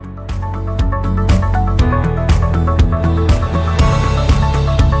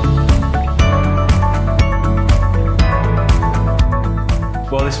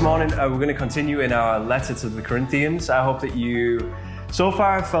This morning we're going to continue in our letter to the Corinthians. I hope that you so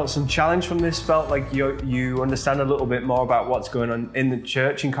far have felt some challenge from this, felt like you understand a little bit more about what's going on in the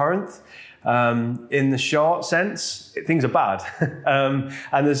church in Corinth. In the short sense, things are bad.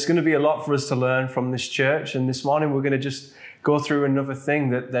 And there's going to be a lot for us to learn from this church. And this morning we're going to just go through another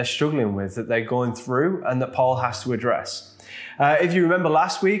thing that they're struggling with, that they're going through and that Paul has to address. If you remember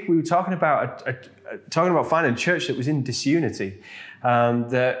last week, we were talking about finding a church that was in disunity.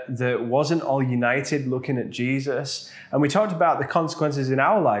 That wasn't all united looking at Jesus. And we talked about the consequences in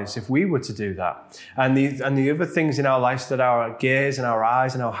our lives if we were to do that. And the other things in our lives that our gaze and our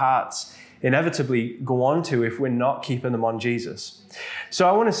eyes and our hearts inevitably go on to if we're not keeping them on Jesus. So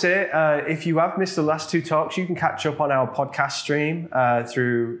I want to say, if you have missed the last two talks, you can catch up on our podcast stream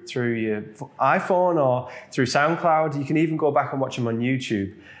through your iPhone or through SoundCloud. You can even go back and watch them on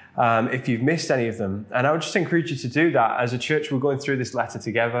YouTube. If you've missed any of them. And I would just encourage you to do that. As a church, we're going through this letter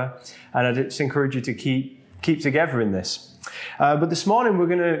together, and I'd just encourage you to keep together in this. But this morning, we're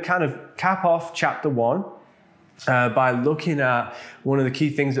going to kind of cap off chapter 1 by looking at one of the key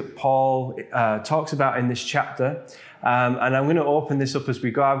things that Paul talks about in this chapter. And I'm going to open this up as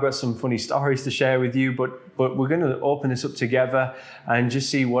we go. I've got some funny stories to share with you, but we're going to open this up together and just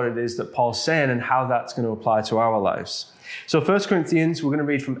see what it is that Paul's saying and how that's going to apply to our lives. So 1 Corinthians, we're going to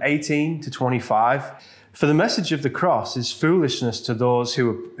read from 18 to 25. For the message of the cross is foolishness to those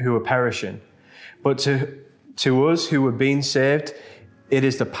who are perishing, but to us who are being saved, it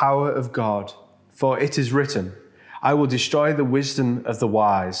is the power of God. For it is written, I will destroy the wisdom of the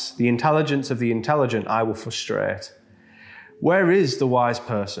wise, the intelligence of the intelligent I will frustrate. Where is the wise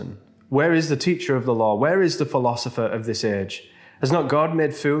person? Where is the teacher of the law? Where is the philosopher of this age? Has not God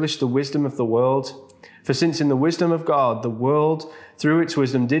made foolish the wisdom of the world? For since in the wisdom of God, the world, through its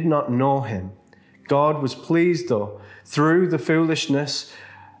wisdom, did not know him, God was pleased, though, through the foolishness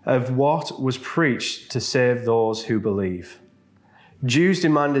of what was preached to save those who believe. Jews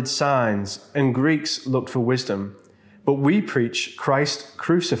demanded signs, and Greeks looked for wisdom. But we preach Christ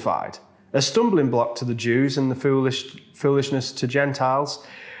crucified, a stumbling block to the Jews and the foolishness to Gentiles.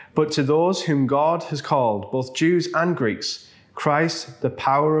 But to those whom God has called, both Jews and Greeks, Christ, the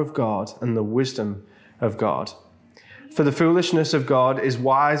power of God and the wisdom of God. For the foolishness of God is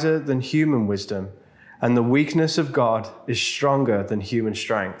wiser than human wisdom, and the weakness of God is stronger than human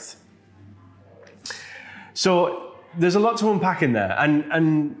strength. So there's a lot to unpack in there,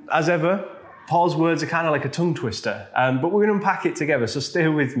 and as ever, Paul's words are kind of like a tongue twister, but we're going to unpack it together, so stay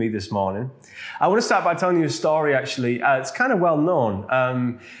with me this morning. I want to start by telling you a story, actually. It's kind of well known.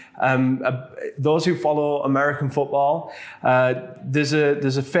 Those who follow American football, there's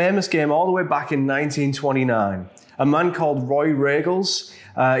a famous game all the way back in 1929. A man called Roy Regals,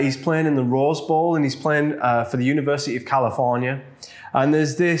 he's playing in the Rose Bowl, and he's playing for the University of California. And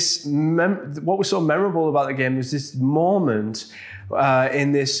there's this, what was so memorable about the game was this moment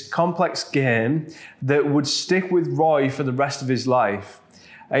in this complex game that would stick with Roy for the rest of his life.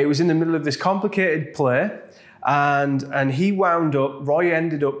 It was in the middle of this complicated play, and Roy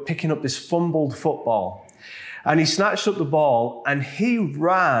ended up picking up this fumbled football. And he snatched up the ball, and he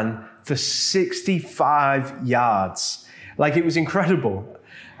ran for 65 yards. Like, it was incredible.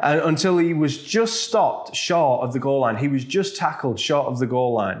 Until he was just stopped short of the goal line. He was just tackled short of the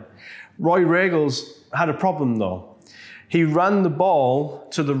goal line. Roy Regals had a problem, though. He ran the ball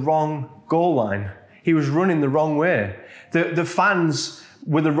to the wrong goal line. He was running the wrong way. The fans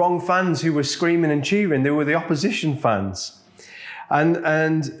were the wrong fans who were screaming and cheering. They were the opposition fans. And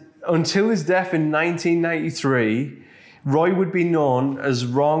until his death in 1993, Roy would be known as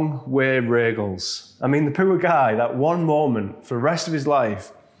Wrong Way Regals. I mean, the poor guy, that one moment for the rest of his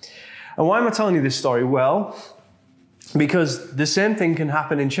life. And why am I telling you this story? Well, because the same thing can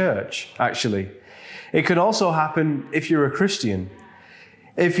happen in church, actually. It can also happen if you're a Christian.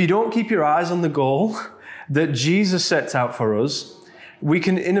 If you don't keep your eyes on the goal that Jesus sets out for us, we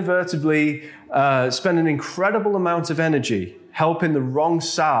can inadvertently spend an incredible amount of energy helping the wrong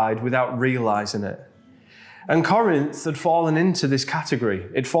side without realizing it. And Corinth had fallen into this category.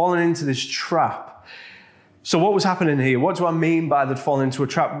 It had fallen into this trap. So what was happening here? What do I mean by they'd fallen into a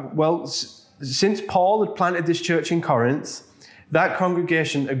trap? Well, since Paul had planted this church in Corinth, that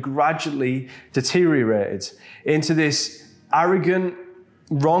congregation had gradually deteriorated into this arrogant,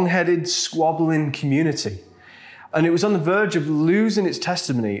 wrong-headed, squabbling community. And it was on the verge of losing its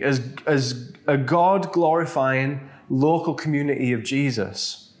testimony as a God-glorifying local community of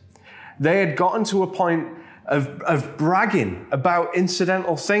Jesus. They had gotten to a point of bragging about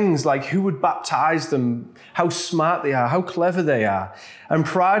incidental things like who would baptize them, how smart they are, how clever they are. And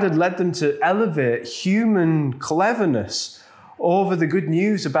pride had led them to elevate human cleverness over the good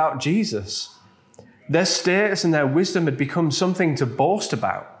news about Jesus. Their status and their wisdom had become something to boast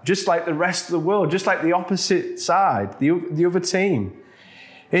about, just like the rest of the world, just like the opposite side, the other team.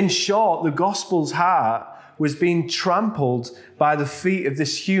 In short, the gospel's heart was being trampled by the feet of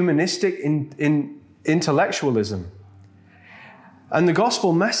this humanistic intellectualism. And the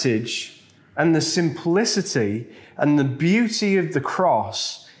gospel message and the simplicity and the beauty of the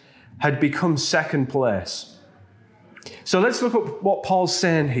cross had become second place. So let's look at what Paul's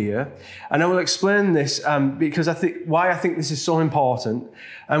saying here, and I will explain this because why I think this is so important,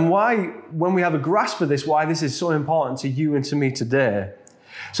 and why, when we have a grasp of this, why this is so important to you and to me today.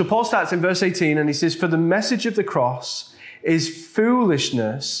 So Paul starts in verse 18, and he says, "For the message of the cross is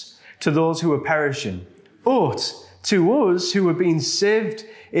foolishness to those who are perishing, but to us who are being saved,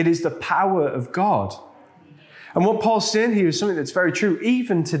 it is the power of God." And what Paul's saying here is something that's very true,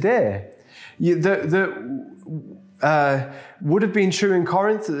 even today. Would have been true in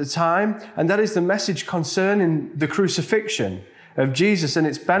Corinth at the time, and that is the message concerning the crucifixion of Jesus and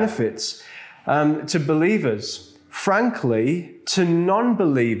its benefits to believers. Frankly, to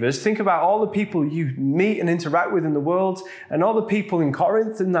non-believers, think about all the people you meet and interact with in the world and all the people in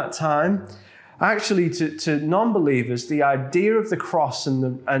Corinth in that time. Actually, to non-believers, the idea of the cross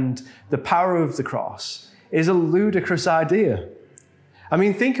and the power of the cross is a ludicrous idea. I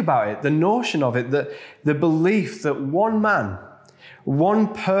mean, think about it, the notion of it, the belief that one man, one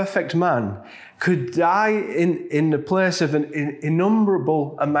perfect man, could die in the place of an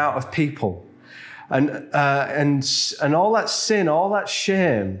innumerable amount of people. And all that sin, all that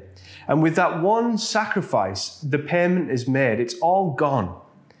shame. And with that one sacrifice, the payment is made. It's all gone.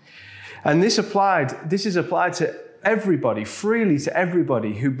 And this is applied to everybody, freely to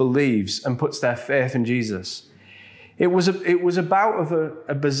everybody who believes and puts their faith in Jesus. It was about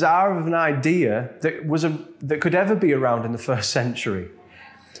a bizarre of an idea that could ever be around in the first century.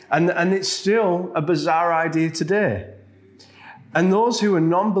 And it's still a bizarre idea today. And those who are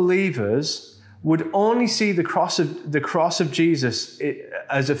non-believers would only see the cross of Jesus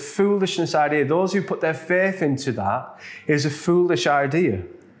as a foolishness idea. Those who put their faith into that is a foolish idea.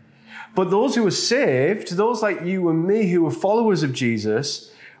 But those who are saved, those like you and me who are followers of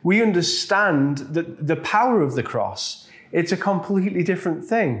Jesus, we understand that the power of the cross, it's a completely different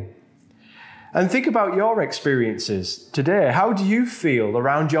thing. And think about your experiences today. How do you feel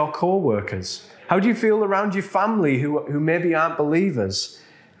around your co-workers? How do you feel around your family who maybe aren't believers?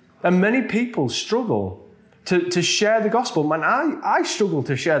 And many people struggle to share the gospel. Man, I struggle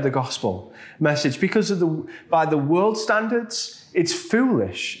to share the gospel message because by the world standards, it's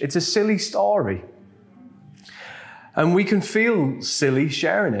foolish. It's a silly story. And we can feel silly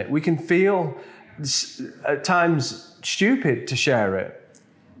sharing it. We can feel at times stupid to share it.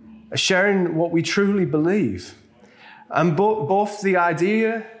 Sharing what we truly believe. And both the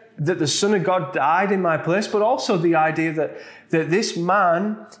idea that the Son of God died in my place, but also the idea that this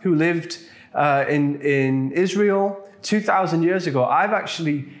man who lived in Israel 2,000 years ago, I've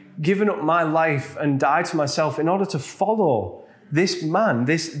actually given up my life and died to myself in order to follow this man,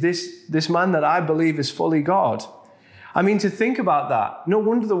 this man that I believe is fully God. I mean, to think about that, no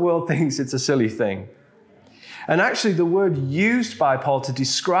wonder the world thinks it's a silly thing. And actually, the word used by Paul to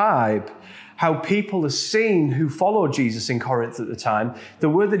describe how people are seen who follow Jesus in Corinth at the time, the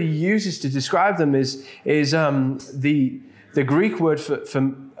word that he uses to describe them is the Greek word for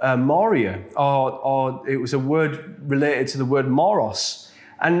moria, or it was a word related to the word moros.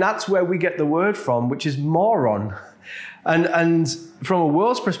 And that's where we get the word from, which is moron. And from a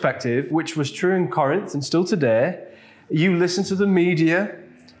world's perspective, which was true in Corinth and still today, you listen to the media,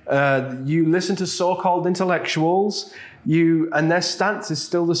 you listen to so-called intellectuals, and their stance is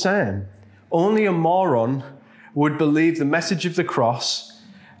still the same. Only a moron would believe the message of the cross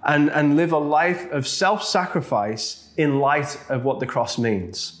and live a life of self-sacrifice in light of what the cross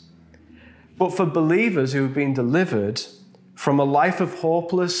means. But for believers who have been delivered from a life of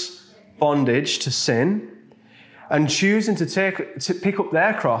hopeless bondage to sin and choosing to pick up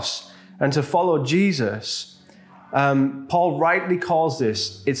their cross and to follow Jesus, Paul rightly calls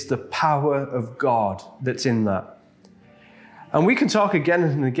this, it's the power of God that's in that. And we can talk again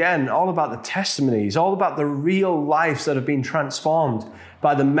and again all about the testimonies, all about the real lives that have been transformed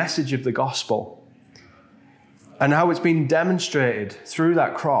by the message of the gospel and how it's been demonstrated through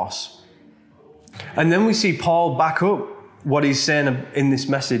that cross. And then we see Paul back up what he's saying in this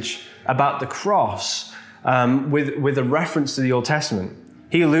message about the cross with a reference to the Old Testament.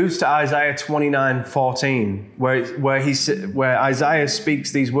 He alludes to Isaiah 29:14, where Isaiah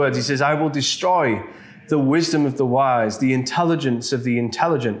speaks these words. He says, "I will destroy the wisdom of the wise, the intelligence of the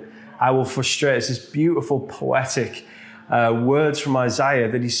intelligent. I will frustrate." It's this beautiful poetic words from Isaiah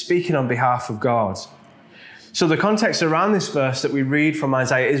that he's speaking on behalf of God. So the context around this verse that we read from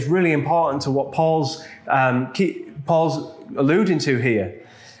Isaiah is really important to what Paul's alluding to here.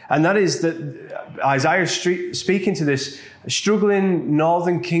 And that is that Isaiah is speaking to this struggling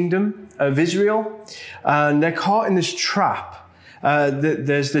northern kingdom of Israel, and they're caught in this trap.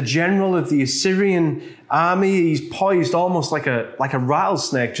 There's the general of the Assyrian army. He's poised almost like a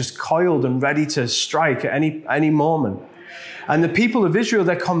rattlesnake, just coiled and ready to strike at any moment. And the people of Israel,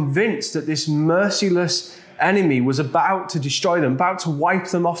 they're convinced that this merciless enemy was about to destroy them, about to wipe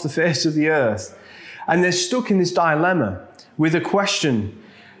them off the face of the earth. And they're stuck in this dilemma with a question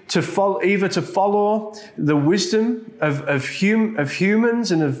either to follow the wisdom of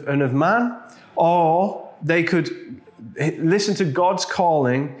humans and of man, or they could listen to God's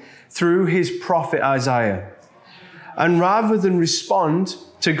calling through his prophet Isaiah. And rather than respond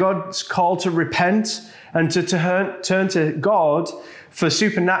to God's call to repent and to turn to God for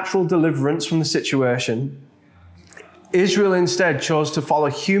supernatural deliverance from the situation, Israel instead chose to follow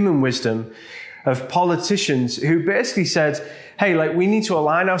human wisdom of politicians who basically said, hey, we need to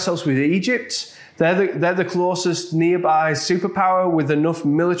align ourselves with Egypt. They're the closest nearby superpower with enough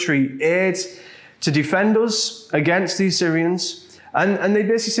military aid to defend us against the Assyrians. And they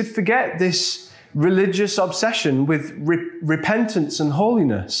basically said, forget this religious obsession with repentance and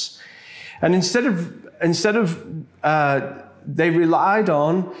holiness. And instead of they relied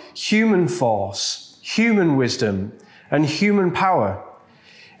on human force, human wisdom, and human power.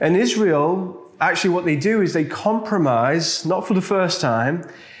 And Israel, actually what they do is they compromise, not for the first time,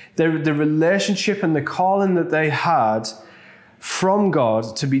 the relationship and the calling that they had from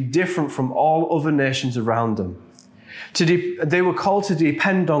God to be different from all other nations around them. They were called to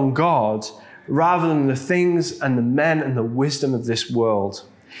depend on God rather than the things and the men and the wisdom of this world.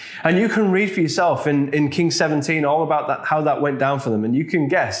 And you can read for yourself in Kings 17 all about that, how that went down for them. And you can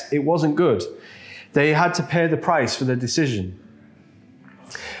guess it wasn't good. They had to pay the price for their decision.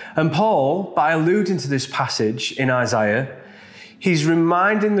 And Paul, by alluding to this passage in Isaiah, he's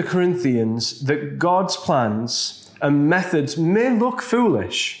reminding the Corinthians that God's plans and methods may look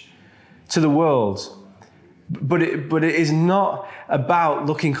foolish to the world, but it is not about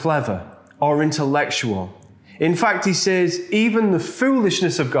looking clever or intellectual. In fact, he says, even the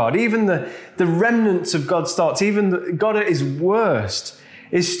foolishness of God, even the remnants of God's thoughts, even God at his worst,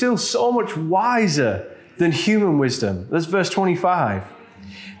 is still so much wiser than human wisdom. That's verse 25.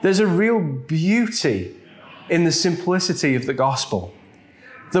 There's a real beauty in the simplicity of the gospel.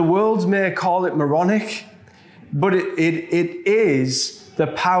 The world may call it moronic, but it is the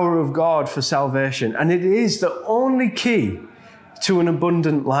power of God for salvation, and it is the only key to an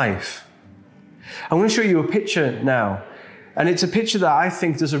abundant life. I'm going to show you a picture now, and it's a picture that I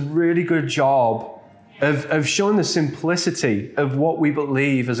think does a really good job of showing the simplicity of what we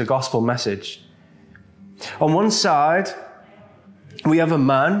believe as a gospel message. On one side, we have a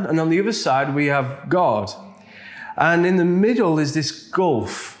man, and on the other side, we have God. And in the middle is this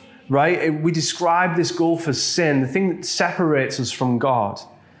gulf, right? We describe this gulf as sin, the thing that separates us from God.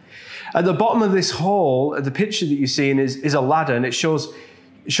 At the bottom of this hole, the picture that you're seeing is a ladder, and it shows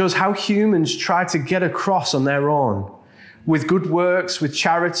how humans try to get across on their own with good works, with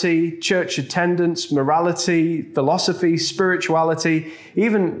charity, church attendance, morality, philosophy, spirituality,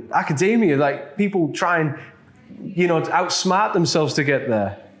 even academia. People try and outsmart themselves to get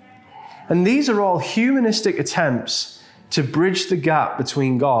there. And these are all humanistic attempts to bridge the gap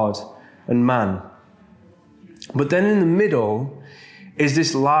between God and man. But then in the middle is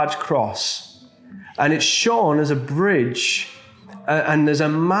this large cross, and it's shown as a bridge, and there's a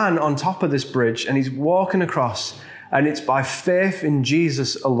man on top of this bridge, and he's walking across, and it's by faith in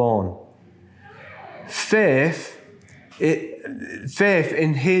Jesus alone. Faith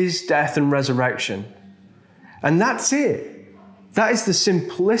in his death and resurrection. And that's it. That is the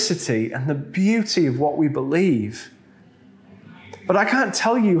simplicity and the beauty of what we believe. But I can't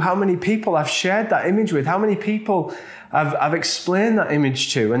tell you how many people I've shared that image with, how many people I've explained that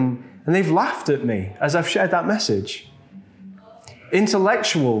image to, and they've laughed at me as I've shared that message.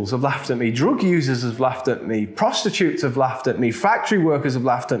 Intellectuals have laughed at me, drug users have laughed at me, prostitutes have laughed at me, factory workers have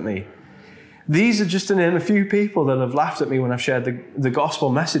laughed at me. These are just to name a few people that have laughed at me when I've shared the gospel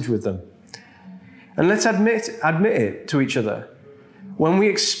message with them. And let's admit it to each other. When we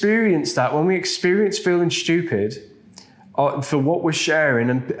experience that, when we experience feeling stupid for what we're sharing,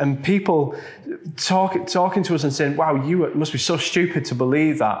 and people talking to us and saying, wow, you must be so stupid to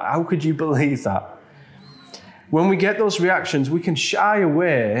believe that. How could you believe that? When we get those reactions, we can shy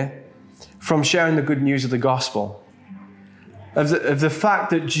away from sharing the good news of the gospel, of the fact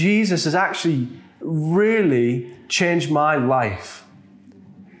that Jesus has actually really changed my life.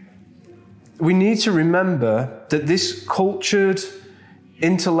 We need to remember that this cultured,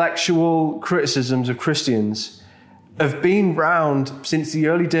 intellectual criticisms of Christians have been around since the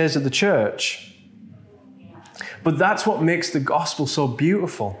early days of the church. But that's what makes the gospel so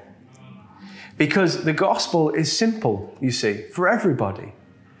beautiful. Because the gospel is simple, you see, for everybody.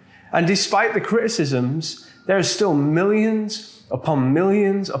 And despite the criticisms, there are still millions upon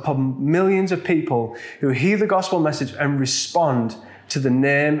millions upon millions of people who hear the gospel message and respond to the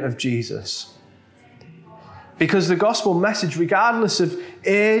name of Jesus. Because the gospel message, regardless of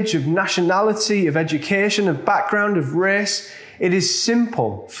age, of nationality, of education, of background, of race, it is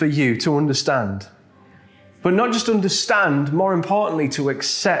simple for you to understand. But not just understand, more importantly, to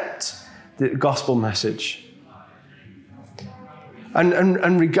accept the gospel message.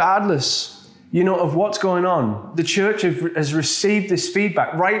 And regardless, of what's going on, the church has received this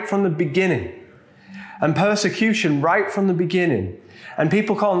feedback right from the beginning. And persecution right from the beginning. And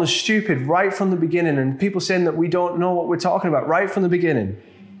people calling us stupid right from the beginning. And people saying that we don't know what we're talking about right from the beginning.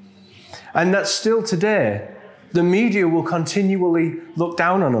 And that's still today. The media will continually look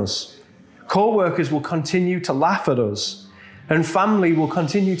down on us. Co-workers will continue to laugh at us. And family will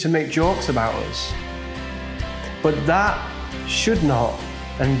continue to make jokes about us. But that should not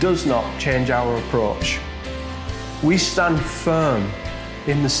and does not change our approach. We stand firm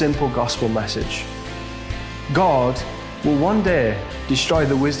in the simple gospel message. God will one day destroy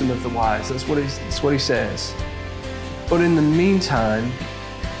the wisdom of the wise. That's what he says. But in the meantime,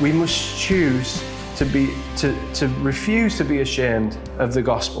 we must choose to refuse to be ashamed of the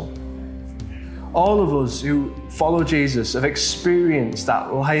gospel. All of us who follow Jesus have experienced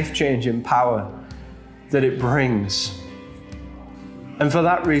that life-changing power that it brings. And for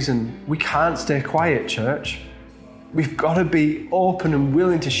that reason, we can't stay quiet, church. We've got to be open and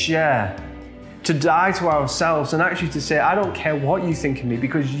willing to share, to die to ourselves and actually to say, I don't care what you think of me,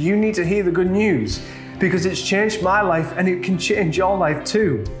 because you need to hear the good news, because it's changed my life and it can change your life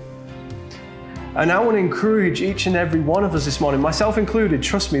too. And I want to encourage each and every one of us this morning, myself included,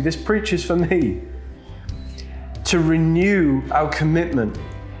 trust me, this preaches for me, to renew our commitment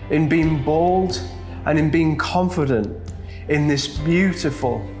in being bold and in being confident in this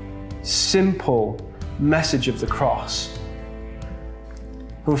beautiful, simple message of the cross.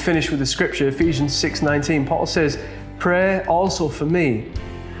 We'll finish with the scripture, Ephesians 6:19. Paul says, pray also for me,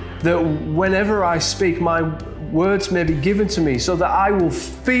 that whenever I speak, my words may be given to me, so that I will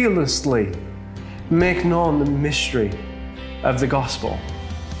fearlessly make known the mystery of the gospel.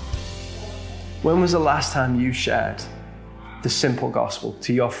 When was the last time you shared the simple gospel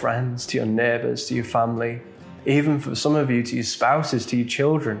to your friends, to your neighbors, to your family, even for some of you, to your spouses, to your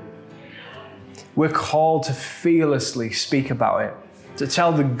children? We're called to fearlessly speak about it, to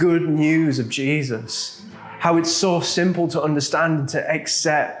tell the good news of Jesus, how it's so simple to understand and to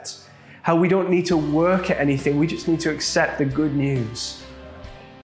accept, how we don't need to work at anything, we just need to accept the good news.